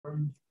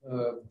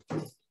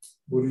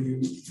What are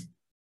you?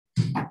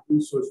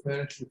 Resource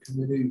Management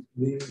Committee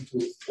meeting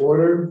to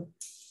order.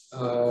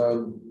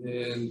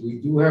 And we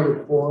do have a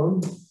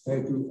quorum.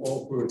 Thank you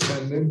all for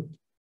attending.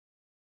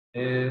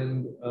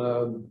 And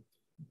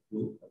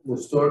we'll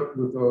start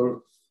with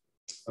our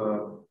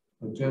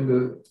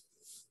agenda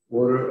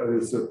order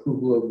as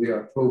approval of the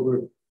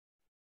October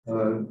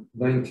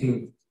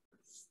 19th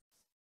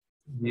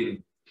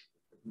meeting.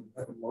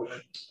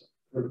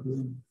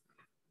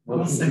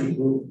 Motion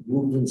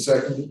moved and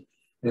seconded.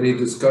 Any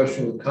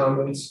discussion or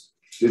comments,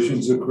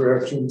 additions or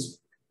corrections?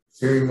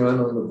 Hearing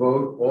none on the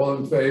vote. All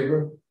in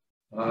favor?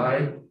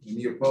 Aye.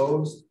 Any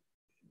opposed?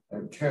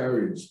 That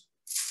carries.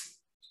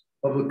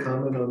 Public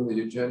comment on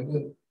the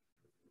agenda?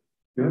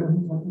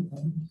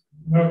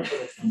 No.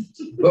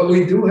 But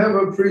we do have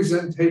a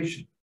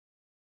presentation.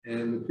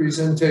 And the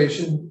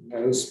presentation,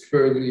 as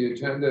per the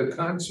agenda,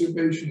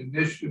 conservation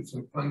initiatives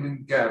and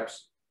funding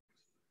gaps.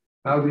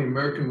 How the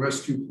American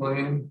Rescue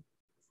Plan,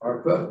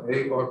 ARPA,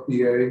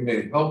 ARPA,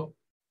 may help.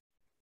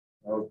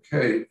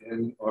 Okay,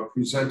 and our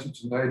presenter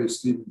tonight is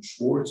Stephen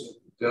Schwartz of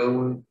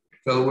the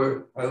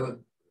Delaware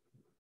Highlands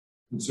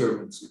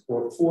Conservancy,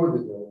 or for the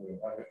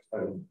Delaware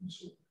Highlands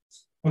Conservancy.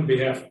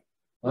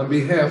 On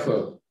behalf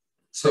of.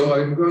 So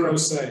I'm going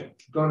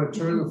to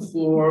turn the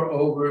floor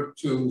over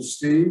to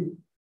Steve,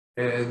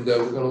 and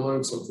we're going to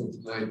learn something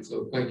tonight.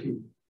 So thank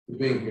you for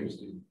being here,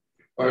 Steve.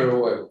 Fire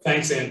away.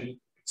 Thanks, Andy.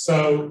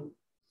 So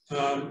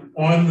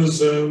on the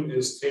Zoom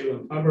is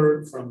Kaylan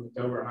Hubbard from the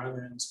Delaware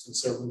Highlands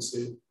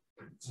Conservancy.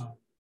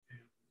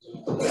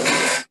 We'll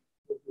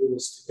do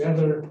this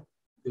together.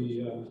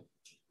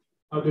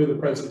 I'll do the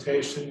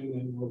presentation, and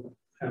then we'll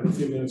have a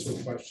few minutes for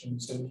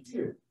questions. And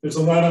there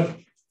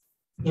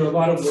are a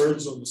lot of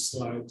words on the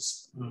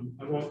slides.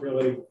 I won't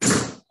really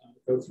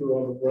go through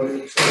all the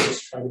words. I'll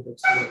just try to get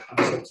some of the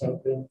concepts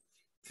out there,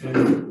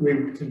 and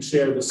we can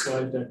share the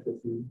slide deck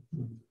with you,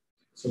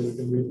 so we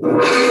can read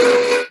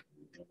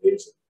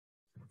it.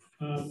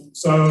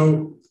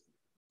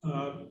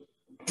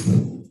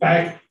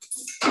 Back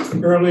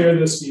earlier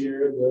this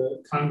year,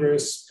 the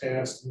Congress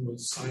passed and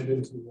was signed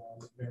into law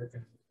the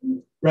American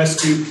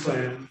Rescue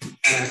Plan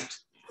Act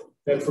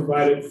that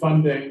provided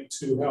funding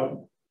to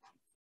help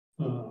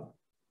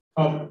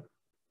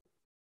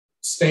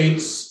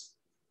states,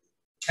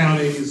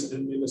 counties,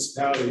 and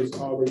municipalities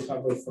all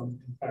recover from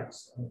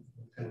impacts of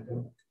the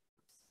pandemic.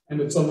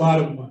 And it's a lot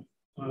of money.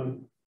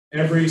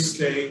 Every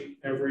state,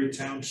 every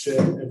township,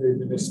 every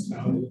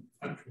municipality in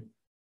the country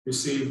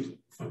received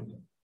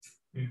funding.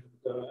 And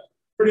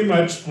pretty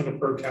much on a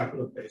per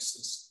capita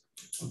basis,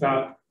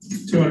 about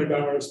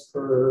 $200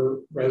 per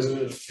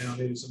resident of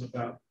counties and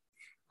about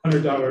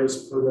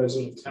 $100 per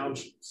resident of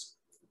townships.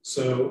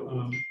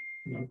 So,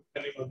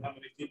 depending on how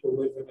many people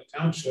live in a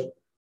township,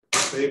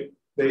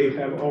 they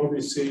have all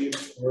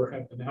received or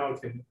have been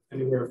allocated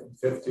anywhere from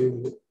 $50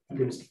 to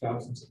hundreds of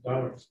thousands of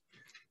dollars.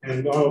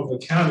 And all of the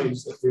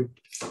counties that we've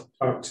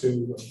talked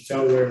to,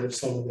 Delaware,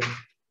 Sullivan,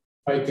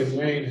 Pike, and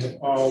Wayne, have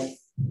all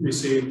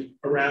received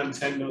around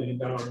 $10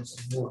 million or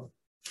more.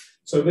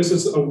 So this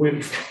is a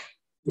win.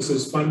 This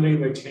is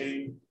funding that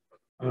came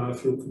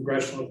through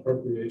congressional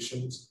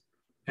appropriations.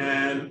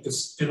 And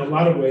it's, in a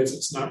lot of ways,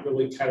 it's not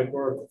really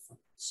categorical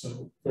funding.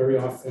 So very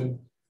often,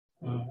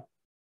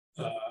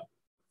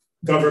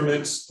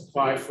 governments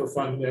apply for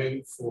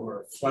funding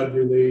for flood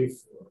relief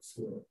or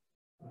for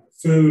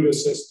food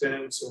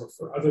assistance or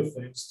for other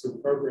things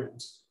through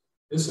programs.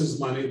 This is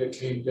money that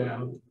came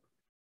down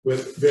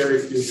with very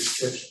few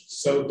restrictions.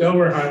 So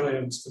Delaware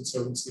Highlands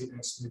Conservancy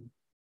asked me to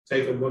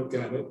take a look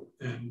at it,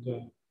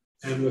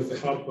 and with the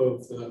help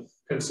of the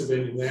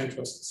Pennsylvania Land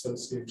Trust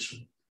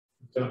Association,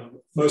 we've done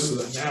most of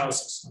the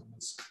analysis on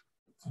this.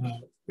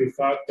 We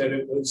thought that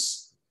it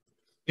was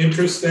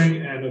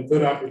interesting and a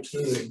good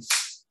opportunity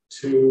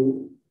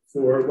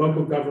for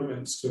local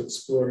governments to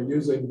explore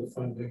using the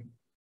funding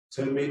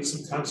to meet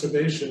some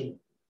conservation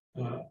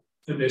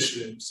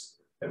initiatives.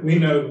 And we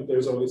know that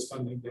there's always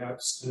funding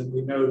gaps, and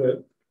we know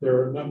that there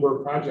are a number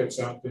of projects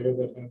out there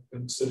that have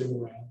been sitting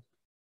around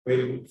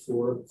waiting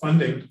for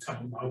funding to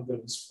come along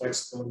that is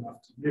flexible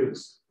enough to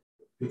use,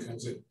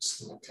 because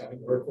it's not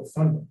categorical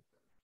funding.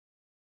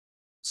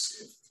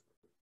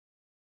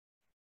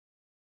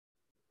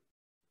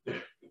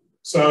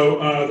 So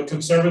the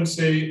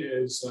Conservancy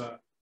is a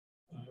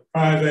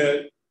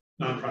private,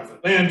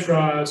 nonprofit land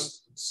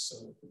trust. It's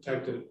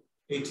protected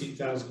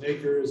 18,000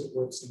 acres. It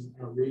works in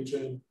our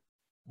region.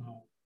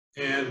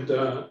 And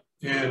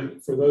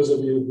for those of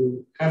you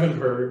who haven't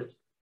heard,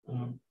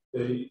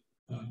 the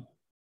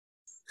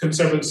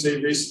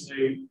Conservancy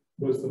recently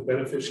was the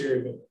beneficiary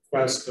of a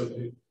request of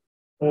an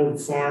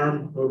old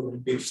farm over in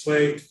Beach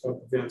Lake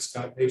called the Van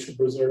Scott Nature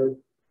Preserve.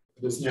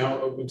 It is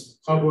now open to the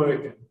public,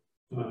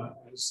 and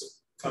as it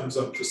comes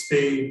up to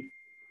speed,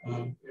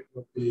 it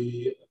will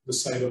be the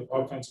site of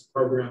all kinds of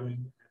programming,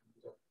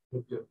 and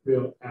will be a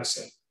real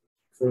asset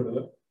for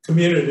the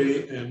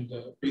community, and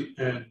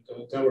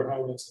Delaware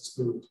Highlands has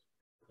moved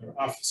their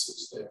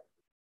offices there.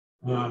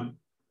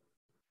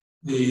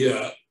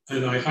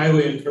 And I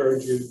highly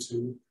encourage you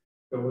to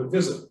go and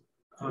visit.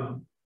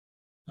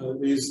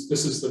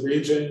 this is the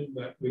region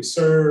that we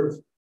serve,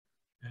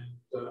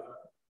 and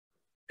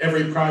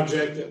every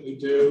project that we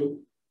do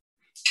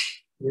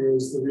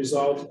is the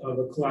result of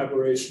a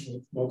collaboration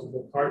with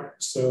multiple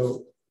partners.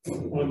 So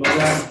on the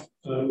left,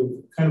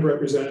 we've kind of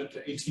represented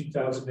the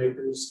 18,000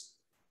 acres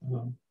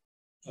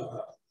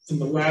in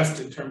the left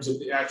in terms of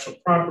the actual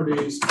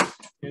properties,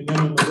 and then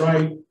on the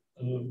right,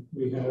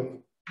 we have,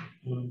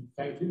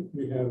 thank you,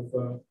 we have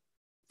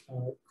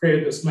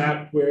created this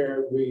map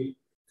where we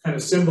kind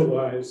of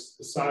symbolize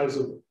the size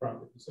of the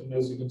properties. And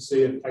as you can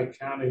see in Pike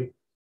County,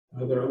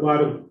 there are a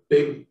lot of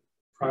big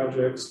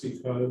projects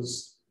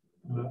because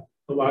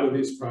a lot of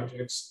these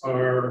projects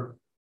are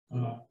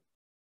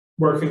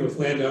working with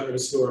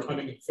landowners who are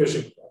hunting and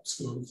fishing clubs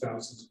who own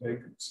thousands of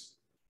acres.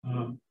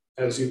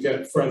 As you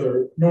get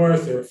further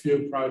north, there are a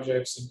few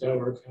projects in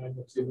Delaware County,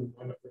 that's even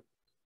one of them,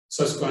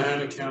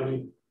 Susquehanna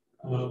County.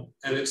 And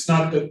it's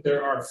not that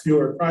there are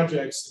fewer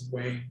projects in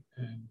Wayne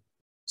and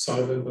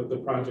Sullivan, but the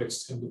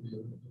projects tend to be a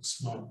little bit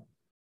smaller.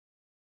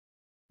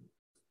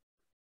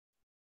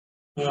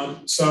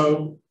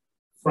 So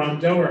from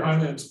Delaware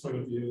Highlands' point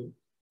of view,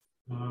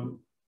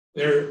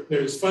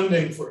 there's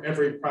funding for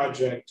every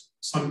project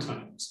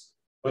sometimes,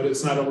 but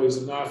it's not always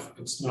enough.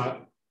 It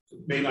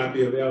may not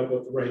be available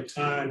at the right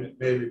time. It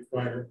may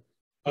require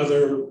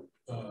other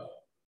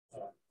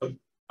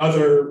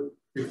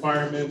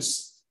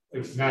requirements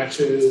like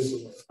matches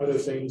or other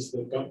things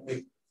that don't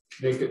make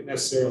it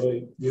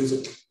necessarily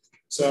usable.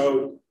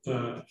 So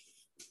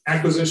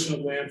acquisition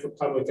of land for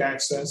public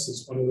access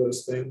is one of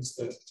those things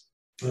that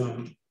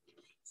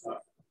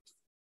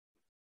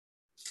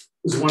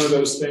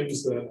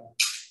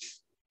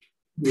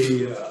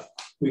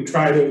we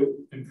try to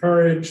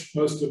encourage.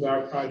 Most of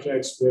our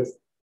projects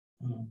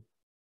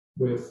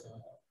with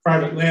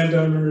private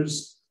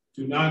landowners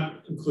do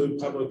not include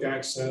public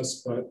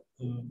access, but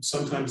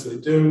sometimes they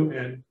do.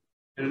 And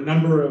a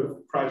number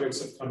of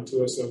projects have come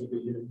to us over the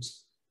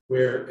years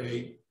where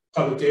a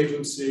public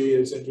agency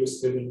is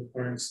interested in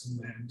acquiring some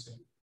land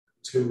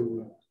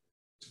to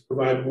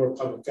provide more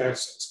public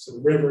access to the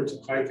river, to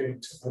hiking,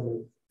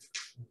 to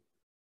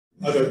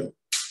other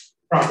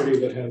property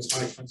that has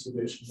high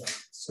conservation value.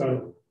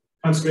 So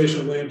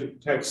conservation of land to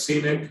protect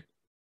scenic,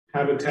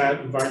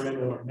 habitat,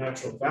 environmental, or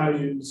natural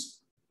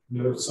values,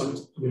 a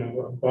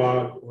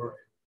bog or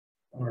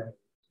a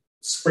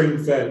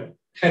spring-fed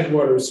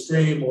headwater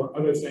stream or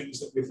other things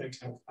that we think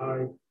have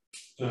high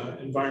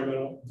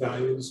environmental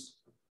values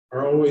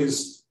are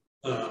always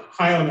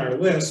high on our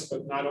list,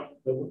 but not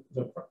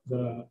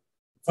the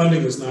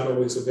funding is not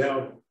always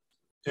available.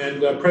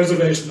 And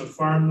preservation of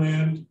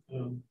farmland,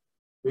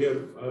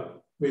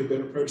 we've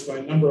been approached by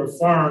a number of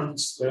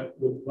farms that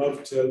would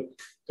love to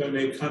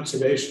donate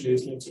conservation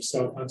easements or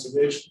sell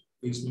conservation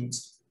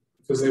easements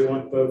because they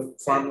want the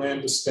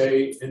farmland to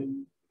stay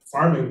in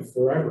farming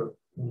forever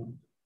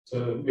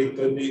to meet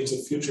the needs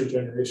of future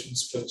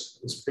generations, just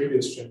as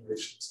previous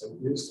generations have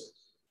used it.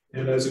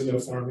 And as you know,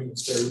 farming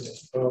is very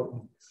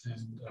difficult,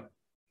 and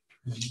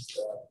in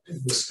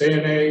this day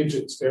and age,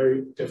 it's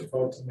very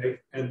difficult to make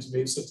ends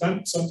meet. So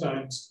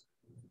sometimes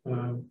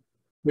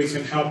we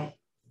can help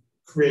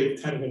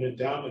create kind of an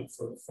endowment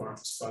for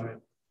farms by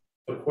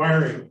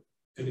acquiring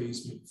an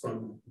easement from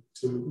them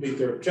to meet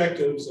their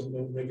objectives, and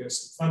then they get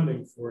some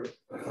funding for it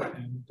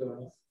and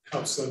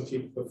helps them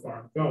keep the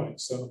farm going.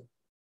 So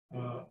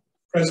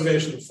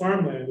preservation of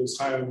farmland is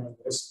high on our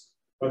list,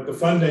 but the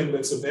funding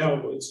that's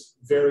available is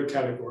very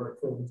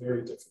categorical and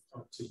very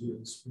difficult to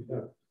use. We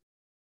have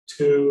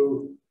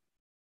 2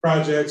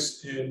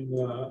 projects in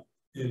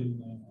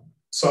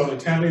Sullivan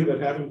County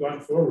that haven't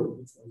gone forward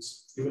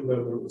because even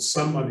though there was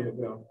some money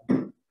available,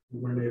 we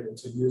weren't able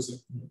to use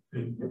it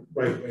in the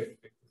right way to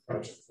make the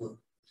project work.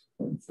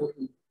 Can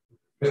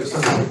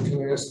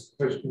I ask a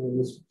question on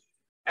this?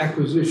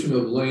 Acquisition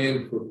of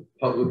land for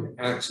public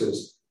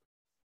access.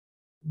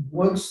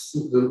 Once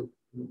the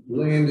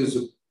land is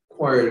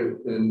acquired,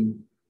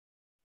 then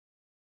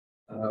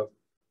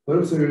what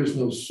if there is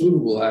no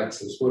suitable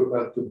access? What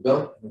about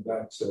development of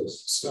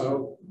access?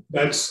 So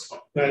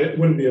it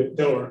wouldn't be a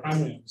Delaware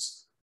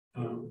Highlands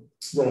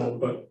role,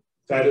 but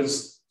that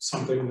is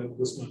something that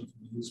this money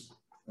can be used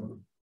for.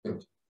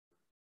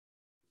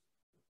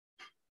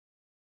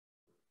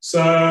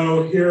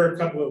 So here are a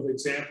couple of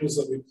examples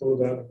that we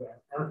pulled out of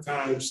our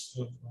archives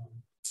of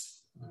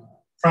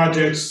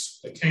projects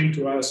that came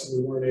to us and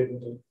we weren't able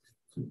to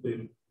complete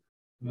them.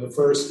 The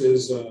first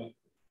is a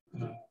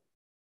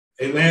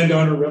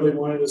landowner really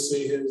wanted to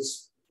see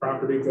his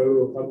property go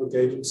to a public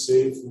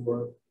agency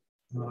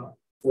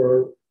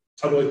for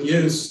public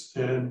use,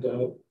 and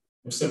there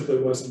simply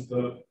wasn't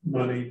the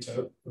money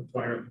to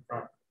acquire the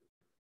property.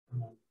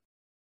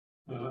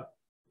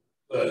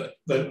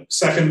 The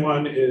second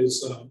one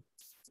is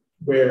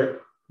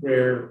where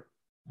there's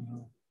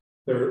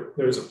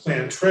a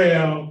planned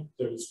trail,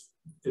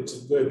 it's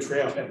a good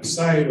trailhead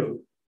site or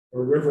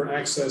river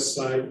access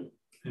site,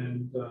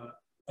 and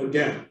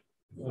again,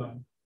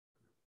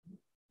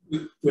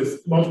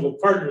 with multiple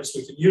partners,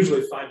 we can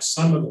usually find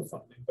some of the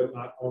funding, but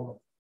not all of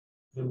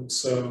it. And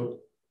so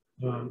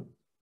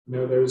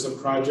there's a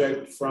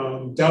project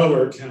from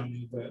Delaware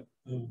County that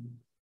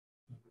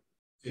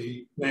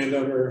a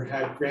landowner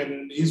had granted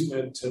an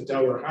easement to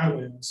Delaware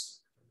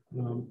Highlands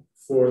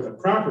for the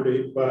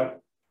property,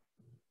 but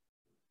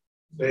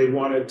they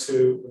wanted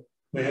to,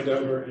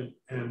 landowner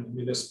and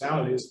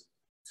municipalities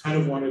kind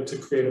of wanted to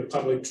create a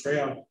public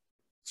trail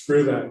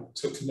through that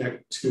to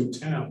connect two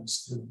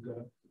towns.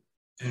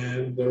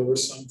 And there were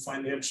some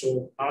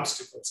financial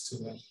obstacles to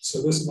that.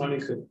 So this money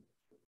could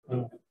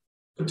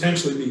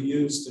potentially be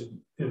used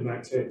in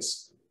that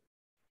case.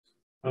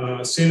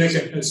 Scenic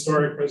and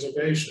historic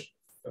preservation.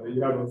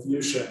 You have a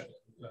view shed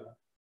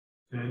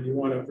and you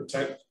want to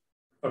protect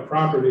a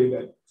property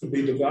that could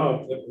be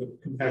developed that would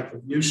impact the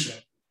view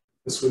shed.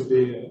 This would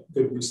be a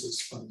good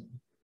uses funding.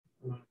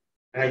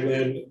 Ag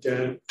land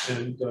again,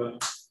 and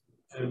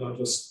I'll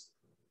just,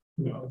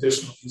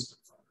 additional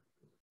easement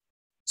funding.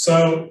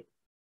 So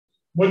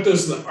what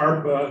does the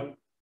ARPA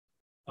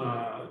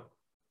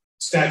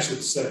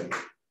statute say?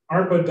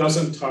 ARPA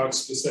doesn't talk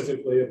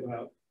specifically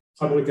about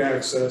public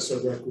access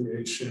or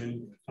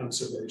recreation, or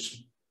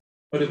conservation,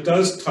 but it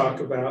does talk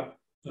about,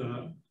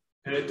 and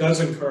it does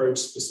encourage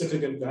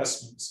specific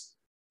investments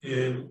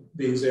in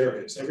these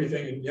areas.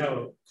 Everything in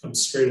yellow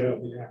comes straight out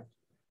of the act.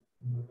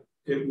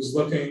 It was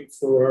looking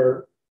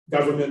for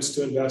governments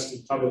to invest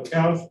in public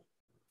health,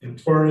 in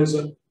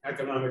tourism,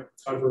 economic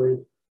recovery,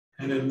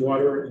 and in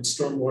water and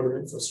stormwater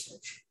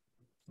infrastructure.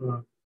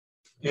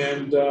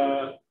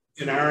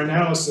 In our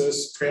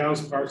analysis,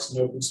 trails, parks,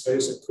 and open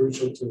space are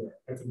crucial to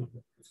our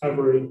economic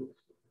recovery.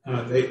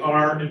 They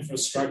are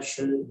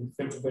infrastructure. We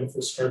think of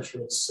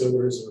infrastructure as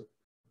sewers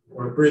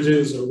or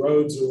bridges or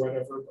roads or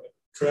whatever, but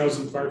trails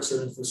and parks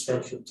are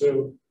infrastructure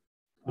too.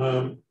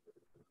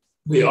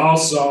 We all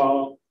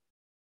saw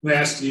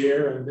last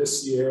year and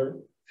this year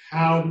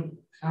how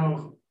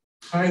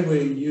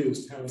highly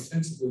used, how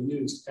intensively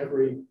used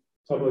every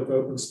public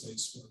open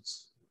space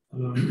was,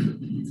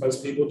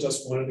 because people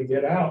just wanted to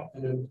get out.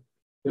 And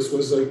this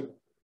was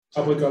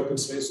public open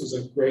space was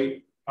a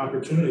great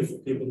opportunity for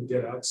people to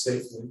get out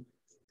safely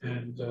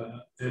and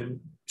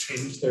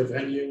change their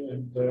venue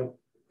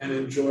and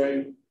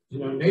enjoy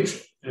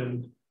nature.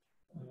 And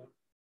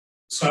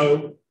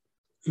so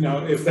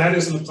if that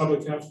isn't a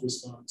public health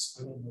response,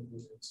 I don't know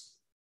what it is.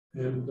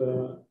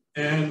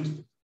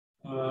 And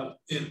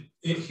in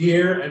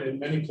here and in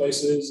many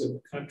places in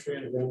the country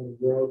and around the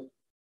world,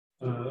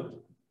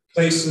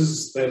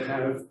 places that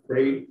have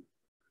great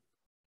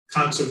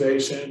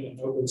conservation and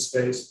open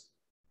space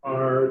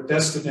are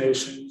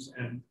destinations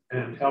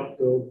and help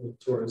build the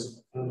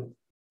tourism economy.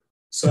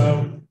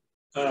 So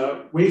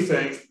we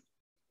think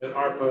that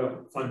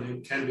ARPA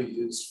funding can be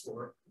used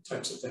for the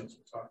types of things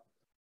we're talking about.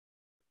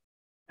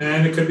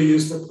 And it could be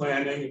used for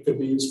planning, it could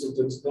be used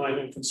for design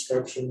and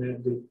construction,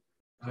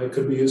 and it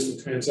could be used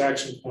for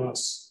transaction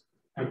costs,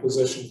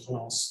 acquisition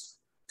costs.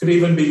 It could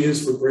even be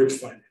used for bridge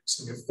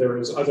financing if there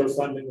is other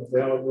funding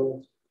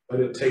available,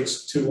 but it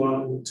takes too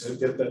long to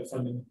get that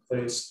funding in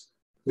place.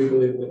 We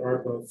believe that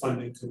ARPA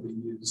funding could be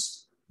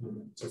used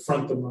to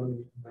front the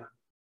money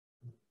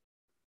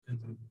and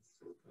then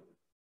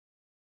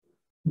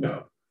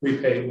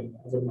repay when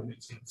other money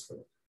came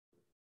through.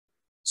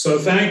 So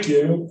thank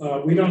you.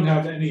 We don't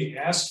have any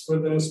ask for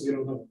this. We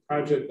don't have a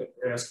project that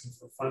we're asking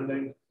for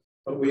funding,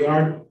 but we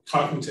are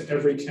talking to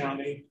every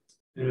county,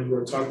 and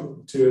we're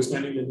talking to as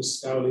many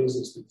municipalities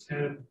as we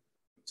can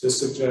to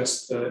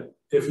suggest that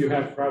if you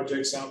have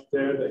projects out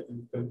there that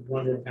you've been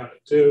wondering how to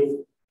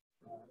do,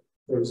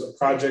 there's a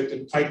project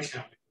in Pike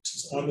County, which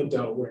is on the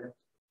Delaware.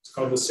 It's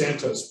called the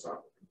Santos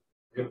property.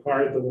 We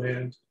acquired the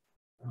land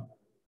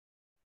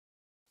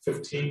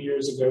 15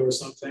 years ago or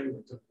something.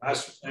 We took a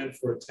master plan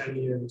for it 10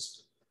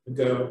 years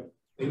ago.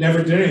 They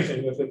never did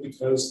anything with it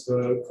because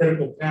the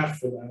critical path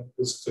for that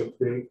was to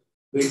create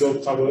legal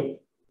public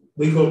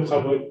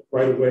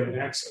right-of-way and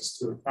access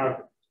to the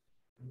property.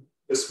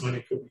 This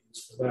money could be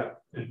used for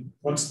that. And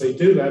once they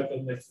do that,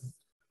 then they can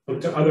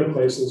look to other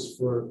places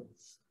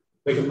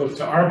they can look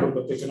to ARPA,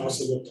 but they can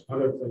also look to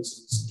other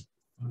places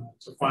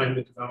to find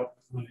the development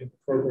money, the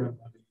program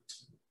money to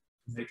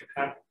make it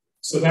happen.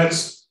 So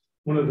that's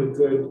one of the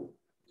good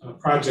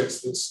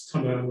projects that's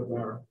come out of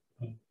our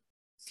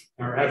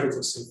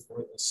advocacy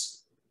for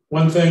this.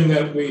 One thing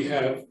that we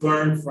have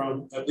learned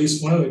from at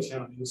least one of the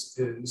counties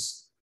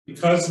is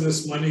because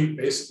this money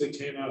basically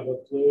came out of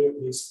the blue,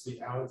 it needs to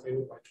be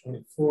allocated by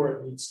 24,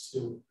 it needs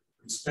to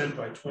be spent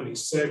by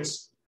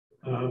 26.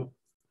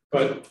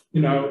 But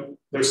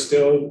they're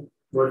still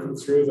working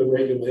through the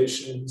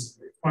regulations,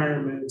 the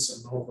requirements,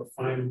 and all the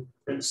fine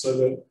print, so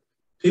that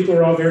people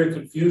are all very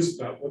confused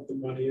about what the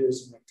money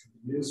is and what can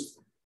be used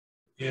for.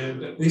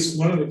 And at least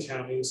one of the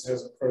counties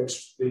has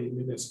approached the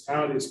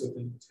municipalities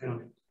within the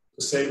county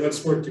to say,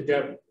 let's work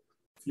together.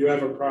 If you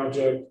have a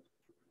project,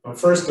 well,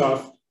 first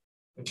off,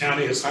 the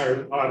county has hired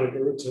an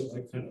auditor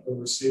to kind of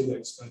oversee the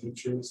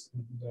expenditures.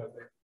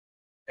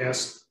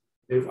 And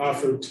they've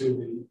offered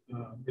to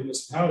the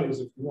municipalities,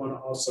 if you want to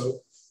also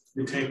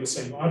retain the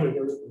same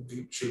auditor, it would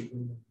be cheaper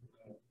than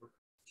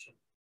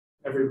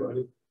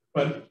everybody.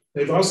 But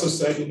they've also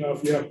said,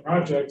 if you have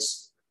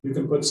projects, You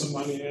can put some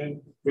money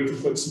in, we can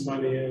put some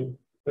money in,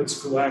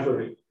 let's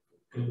collaborate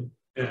and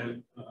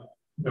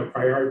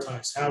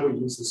prioritize how we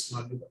use this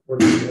money, but work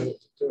together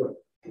to do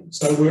it.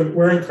 So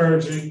we're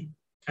encouraging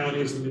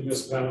counties and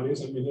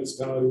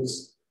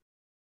municipalities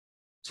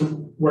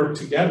to work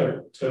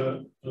together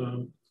to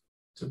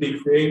be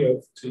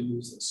creative to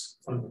use this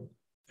funding.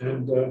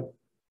 And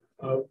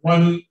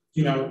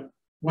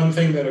one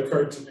thing that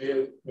occurred to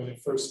me when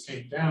it first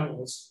came down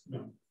was,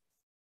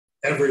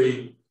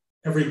 every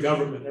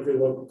government, every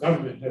local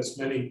government has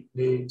many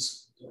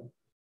needs.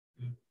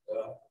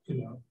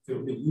 It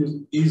would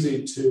be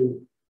easy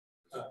to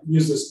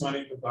use this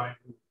money to buy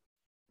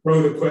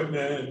road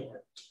equipment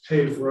or to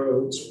pave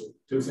roads or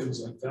do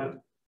things like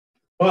that.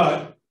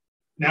 But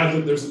now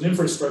that there's an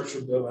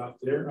infrastructure bill out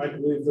there, I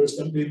believe there's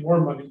going to be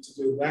more money to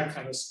do that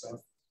kind of stuff.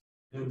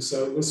 And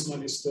so this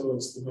money still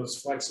is the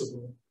most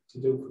flexible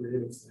to do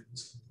creative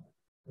things.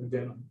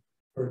 Again, I'm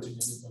urging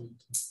everybody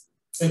to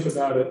think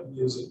about it and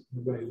use it in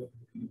a way that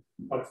would be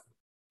helpful.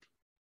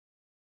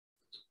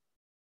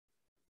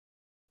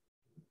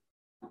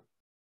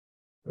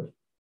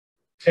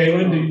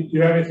 Kaylan, do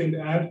you have anything to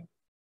add?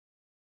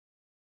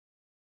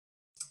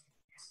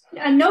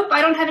 Nope,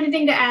 I don't have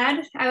anything to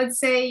add. I would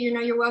say,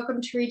 you're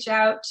welcome to reach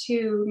out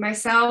to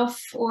myself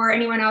or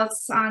anyone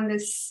else on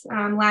this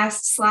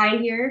last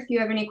slide here. If you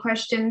have any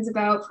questions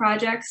about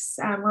projects,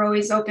 we're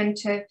always open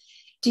to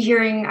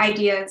hearing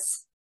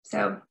ideas.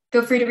 So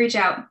feel free to reach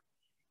out.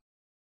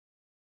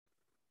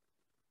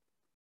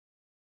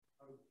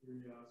 Out of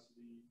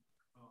curiosity,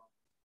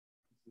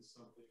 is this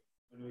something,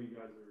 I know you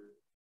guys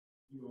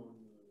you own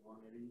the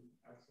 180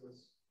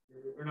 access,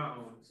 or not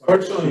own, sorry.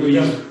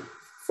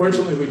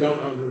 Fortunately, we don't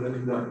own it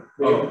anymore.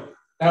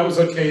 That was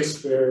a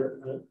case where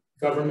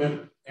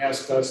government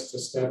asked us to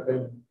step in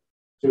and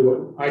do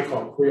what I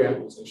call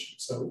pre-acquisition.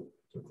 So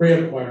to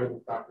pre-acquire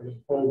the property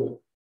and hold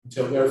it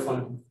until their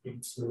funding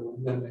came through,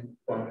 and then they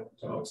bought it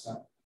until it's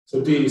out.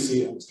 So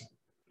DEC owns it.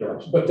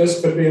 Yes. But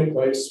this could be a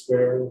place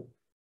where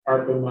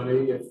ARPA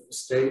money, if the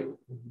state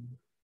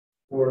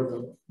or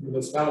the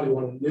municipality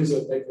wanted to use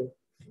it, they could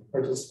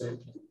participate.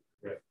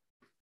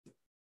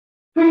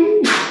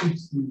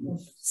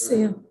 See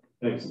you.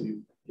 Thanks,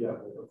 Steve. Yeah.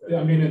 Okay.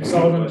 Yeah, I mean, in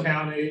Sullivan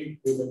County,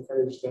 we've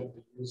encouraged them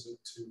to use it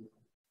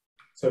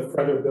to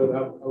further build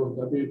out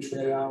OW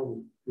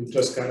Trail. We've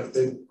just got a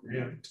big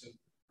grant to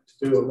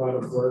do a lot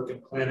of work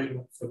and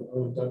planning for the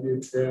OW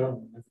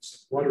Trail and the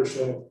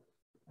watershed.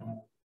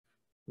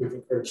 We've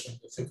encouraged them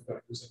to think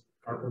about using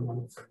ARPA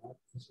money for that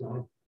as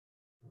well.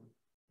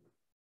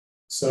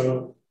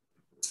 So,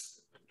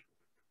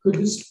 could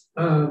this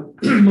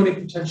money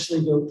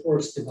potentially go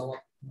towards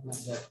development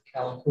of that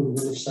Calico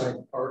Riverside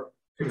Park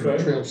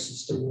trail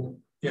system?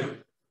 Yeah.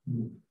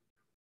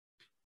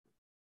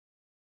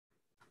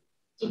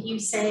 Did you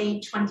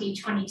say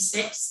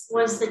 2026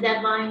 was the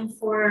deadline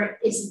for,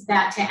 is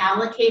that to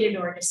allocate it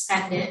or to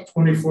spend it?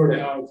 24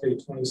 to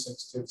allocate,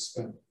 26 to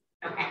spend.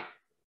 Okay.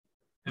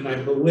 And I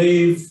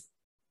believe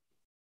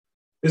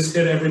this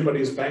hit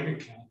everybody's bank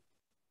account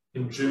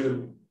in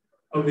June,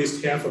 at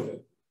least half of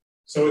it.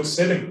 So it's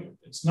sitting.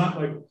 It's not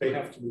like they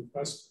have to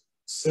request it.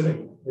 It's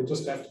sitting. They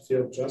just have to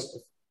feel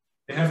justified.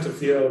 They have to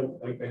feel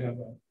like they have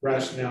a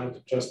rationale to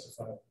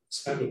justify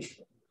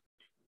expenditure.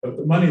 But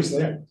the money's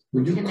there.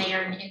 Can they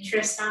earn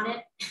interest on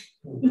it?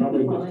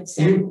 Probably well, not.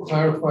 Can you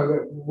clarify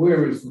that?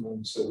 Where is the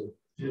money sitting?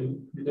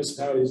 In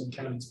municipalities and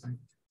counties bank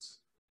accounts.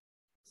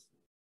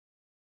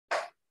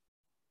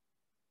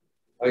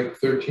 Like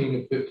 13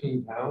 to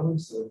 15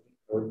 pounds?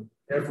 Or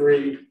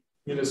Every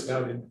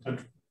municipality in the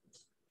country.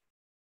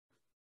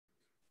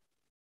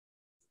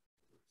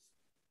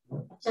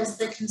 Does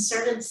the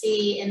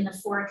Conservancy in the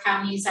 4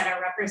 counties that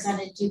are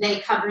represented, do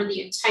they cover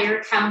the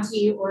entire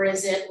county, or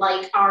is it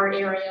like our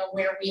area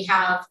where we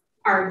have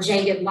our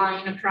jagged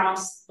line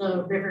across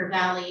the river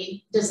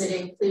valley? Does it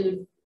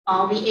include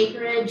all the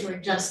acreage or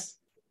just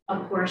a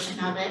portion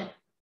of it?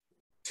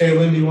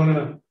 Kaylan, do you want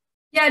to?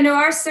 Yeah, no,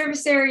 our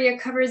service area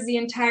covers the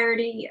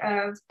entirety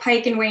of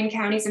Pike and Wayne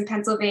counties in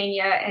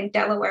Pennsylvania and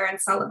Delaware and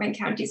Sullivan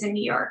counties in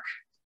New York.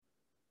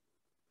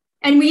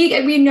 And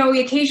we know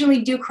we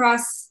occasionally do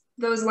cross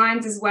those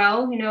lines as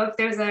well. If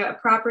there's a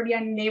property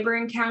on a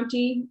neighboring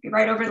county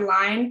right over the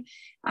line,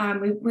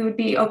 we would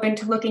be open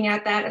to looking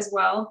at that as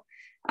well.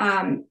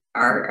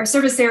 Our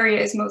service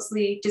area is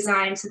mostly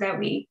designed so that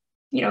we,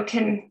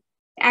 can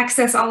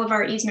access all of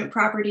our easement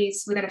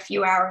properties within a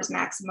few hours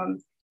maximum.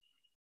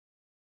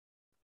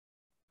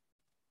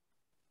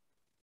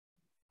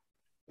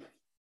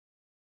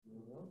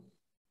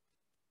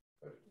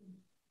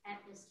 At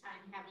this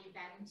time, have you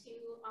been to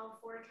all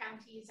 4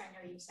 counties? I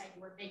know you said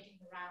you were making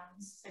the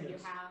rounds, so yes, you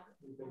have.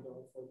 We've been to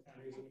all 4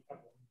 counties in a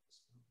couple of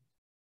months.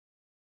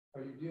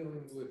 are you dealing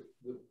with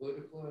the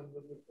political end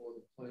of it or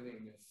the planning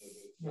end of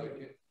it? No,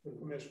 the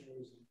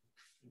commissioners,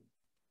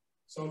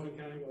 Sullivan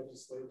County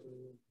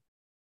legislature,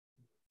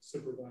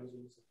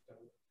 supervisors.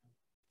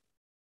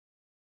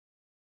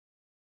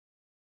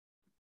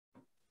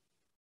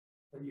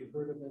 Have you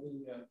heard of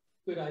any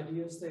good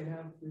ideas they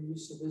have for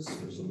use of this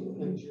or some of the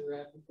things you're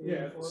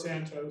advocating for?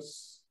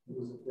 Santos It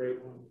was a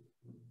great one.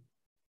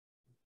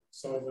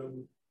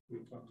 Sullivan, we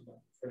talked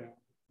about the trail.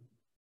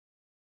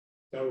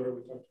 Delaware,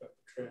 we talked about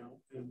the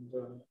trail, and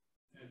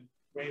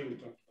Wayne, we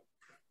talked about the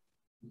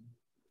trail.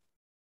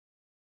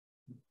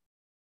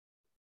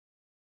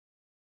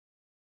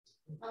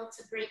 Well, it's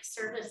a great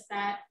service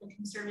that the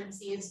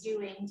Conservancy is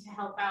doing to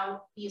help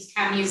out these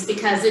counties,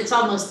 because it's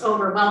almost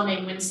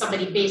overwhelming when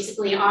somebody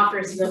basically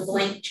offers you a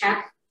blank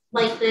check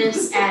like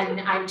this,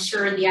 and I'm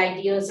sure the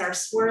ideas are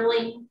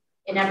swirling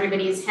in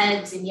everybody's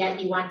heads, and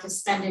yet you want to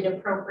spend it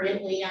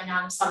appropriately and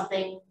on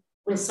something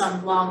with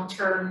some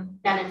long-term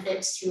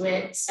benefits to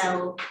it.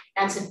 So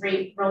that's a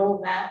great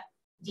role that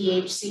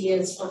DHC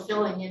is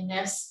fulfilling in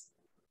this.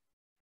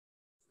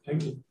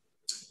 Thank you.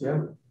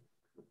 Yeah.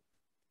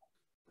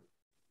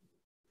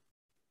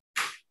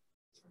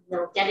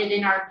 We'll get it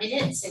in our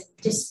minutes and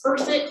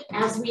disperse it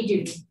as we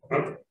do.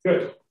 Okay,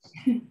 good.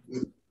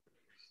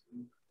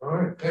 All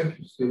right, thank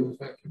you, Steve.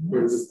 Thank you for the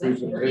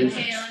presentation. Thank you,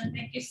 Kaylan.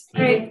 Thank you,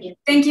 Steve. All right,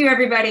 thank you,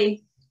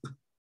 everybody.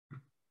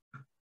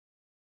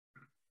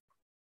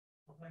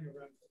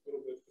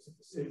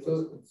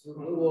 It's a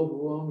little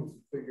overwhelming to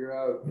figure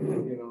out,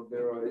 you know,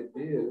 their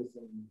ideas,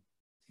 and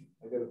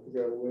I got to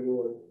figure out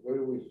where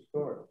do we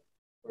start?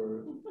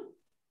 For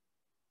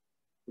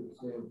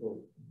example,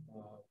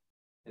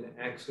 an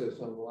access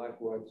on the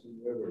Lackawanna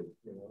River,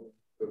 you know,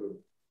 sort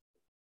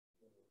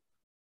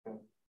of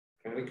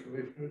county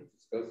commissioners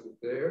discuss it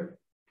there.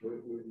 Where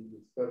do you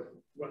discuss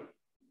it? What?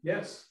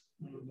 Yes.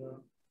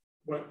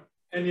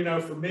 And you know,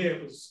 for me,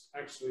 it was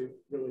actually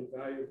really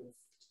valuable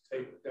to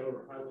take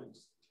Delaware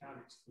Highlands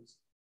counties, because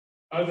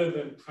other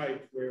than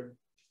Pike, where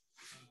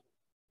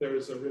there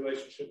is a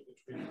relationship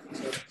between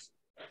Conservancy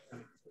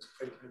and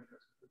Pike and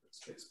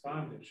state's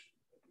bondage,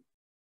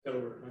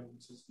 Delaware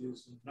Highlands is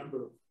used in a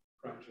number of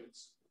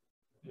projects,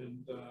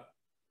 and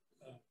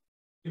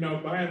you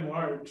know, by and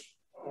large,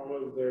 all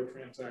of their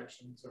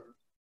transactions are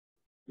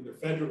either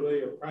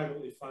federally or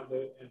privately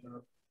funded, and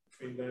are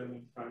between them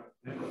and private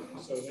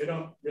networks. So they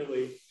don't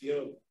really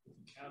deal with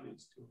the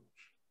counties too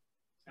much,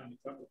 county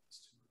governments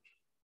too much.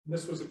 And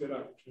this was a good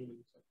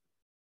opportunity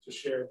to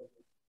share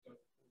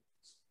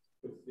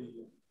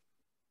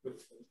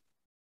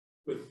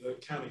with the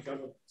county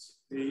governments.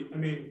 I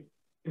mean,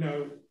 you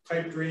know,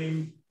 pipe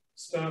dream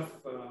stuff.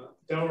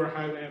 Delaware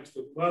Highlands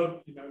would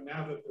love, you know,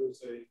 now that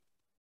there's a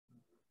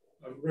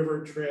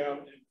river trail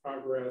in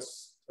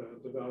progress to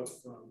develop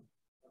from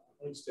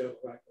Onsdale to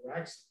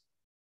Lackawanna.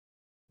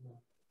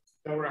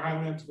 Delaware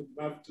Highlands would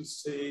love to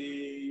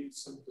see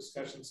some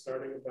discussion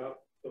starting about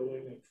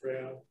building a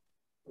trail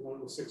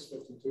along the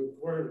 652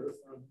 corridor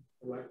from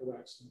the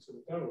Lackawanna to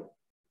the Delaware,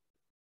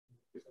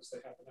 because they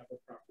happen to have a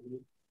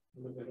property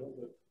in the middle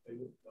that they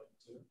would like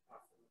to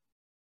offer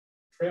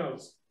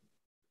trails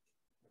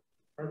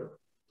part of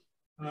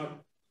it.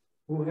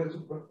 Who has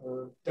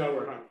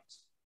Delaware Highlands?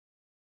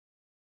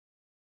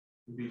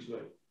 Beach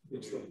Lake.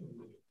 Beach Lake.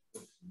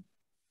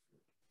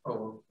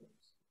 Oh,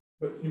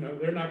 but you know,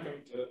 they're not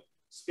going to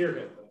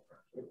spearhead that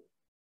project.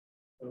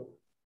 So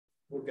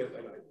we'll get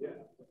that idea.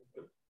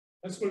 But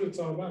that's what it's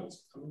all about.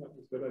 It's coming up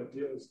with good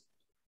ideas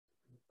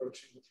and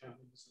approaching the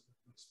counties and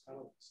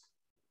municipalities.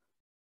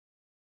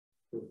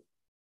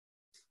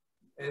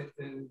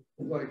 and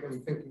like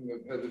I'm thinking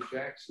of Heather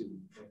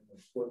Jackson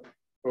and what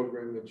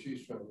program that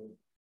she's trying to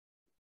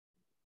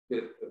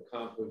get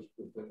accomplished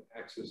with an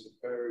access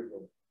of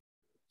Perryville.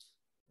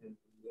 And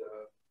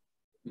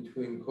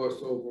between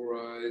cost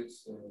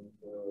overrides and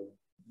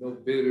no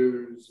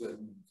bidders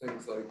and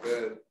things like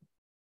that,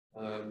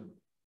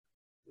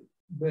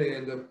 may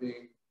end up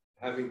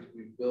having to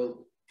be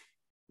built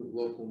with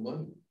local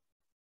money.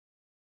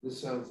 This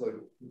sounds like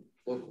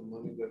local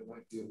money that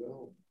might be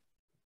available.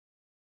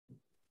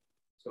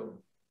 So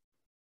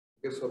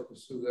I guess I'll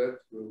pursue that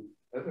through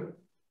Heather.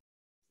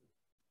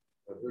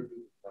 I heard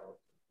you about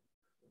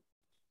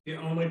the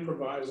only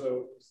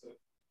proviso is that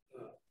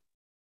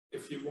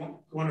if you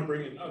want to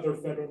bring in other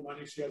federal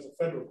money, she has a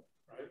federal,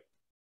 right?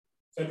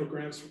 Federal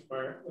grants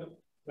require,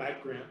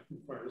 that grant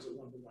requires a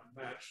 1-to-1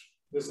 match.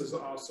 This is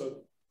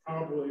also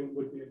probably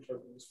would be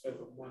interpreted as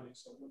federal money,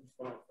 so it wouldn't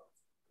qualify.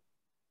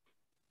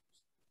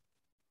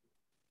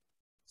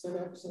 Is that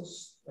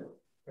access that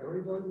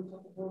Perryville you're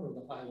talking about, or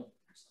the Highland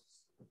access?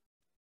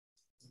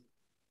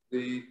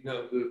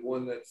 the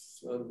one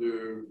that's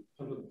under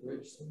the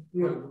bridge.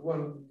 Yeah, the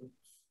one.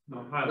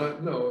 No,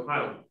 Highland.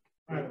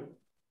 Highland.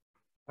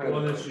 The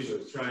one that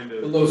she's trying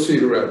to. Below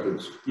Cedar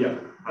Rapids. Yeah.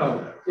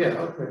 Oh, yeah,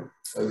 okay.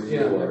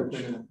 Yeah, they're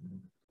gonna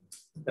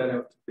put that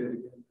out to bid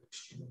again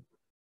next year.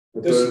 I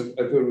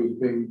thought it was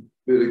being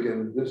bid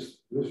again this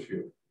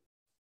year.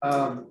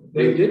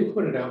 They did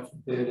put it out for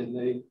bid,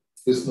 and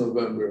this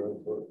November, I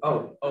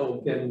thought. Oh,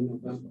 again in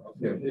November. Okay.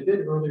 Yeah. They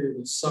did earlier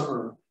this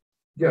summer.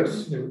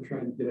 Yes. They were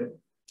trying to get it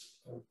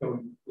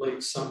going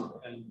late summer,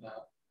 and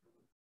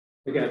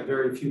they got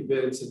very few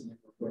bids, and they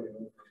were way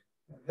over.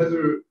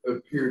 Heather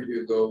appeared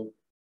here though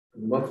a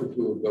month or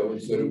two ago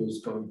and said it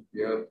was going to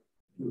be out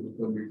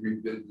When we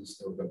rebid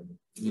this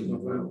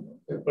November.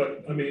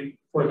 But I mean,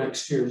 for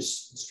next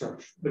year's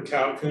construction. the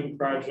Calhoun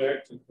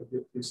project and a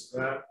good piece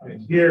of that. I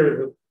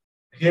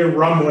hear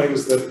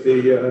rumblings that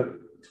the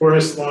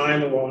tourist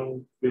line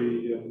along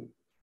the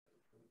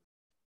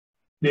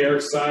New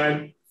York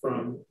side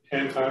from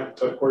Hancock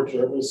to Port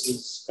Jervis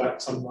has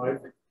got some life.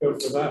 Go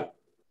for that.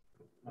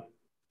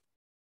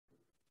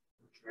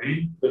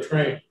 The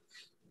train.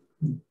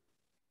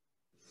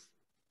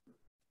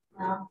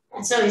 Well,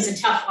 it's always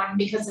a tough one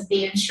because of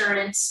the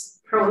insurance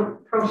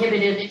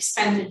prohibitive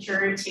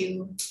expenditure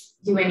to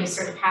do any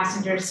sort of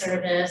passenger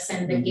service,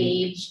 and the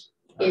gauge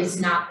is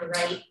not the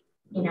right,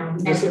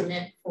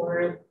 measurement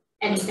for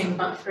anything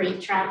but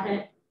freight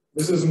traffic.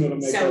 This isn't going to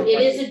make so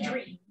it is a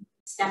dream.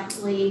 It's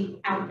definitely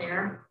out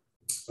there.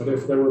 But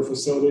if there were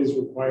facilities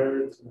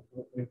required to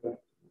make that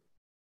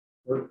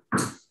work,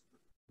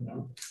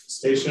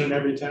 station in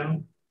every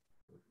town.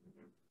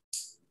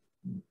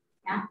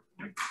 Yeah.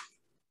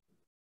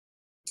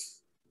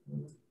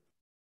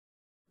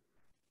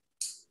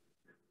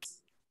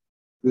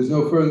 There's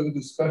no further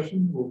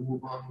discussion. We'll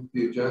move on with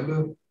the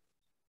agenda.